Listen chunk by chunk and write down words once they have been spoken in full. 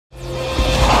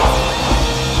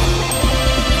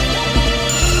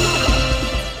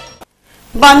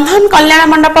बंधन कल्याण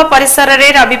मंडप परिसर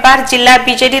में रविवार जिला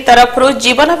बीजेडी तरफ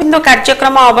जीवन बिंदु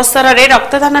कार्यक्रम अवसर में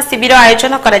रक्तदान शिविर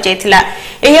आयोजन कर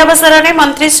अवसर में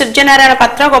मंत्री सूर्यनारायण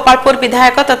पात्र, गोपालपुर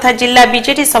विधायक तथा जिला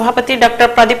बीजेडी सभापति डॉ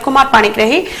प्रदीप कुमार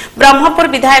पाणिग्राही, ब्रह्मपुर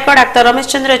विधायक डॉ रमेश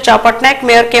चंद्र चौपटनायक,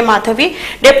 मेयर के माधवी,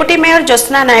 डेपुटी मेयर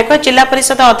ज्योत्सना नायक, जिला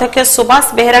परिषद अध्यक्ष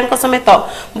सुभाष बेहेरा समेत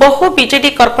बहु बीजेडी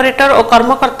कॉर्पोरेटर और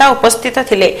कर्मकर्ता उपस्थित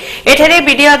थिले। एठारे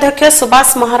बीडीए अध्यक्ष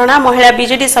सुभाष महारणा, महिला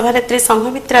बीजेडी सभानेत्री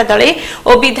संघमित्रा दले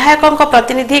और विधायकों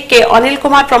प्रतिनिधि के अनिल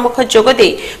कुमार प्रमुख जोगदे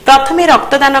प्रथमे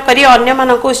रक्तदान करी अन्य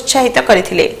मानक उत्साहित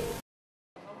करथिले।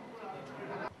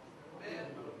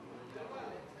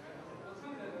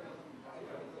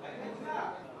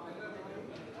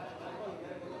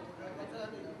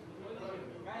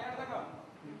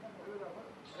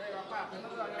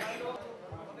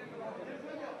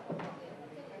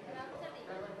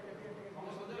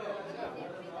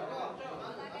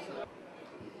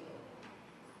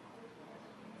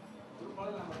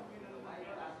 Hola.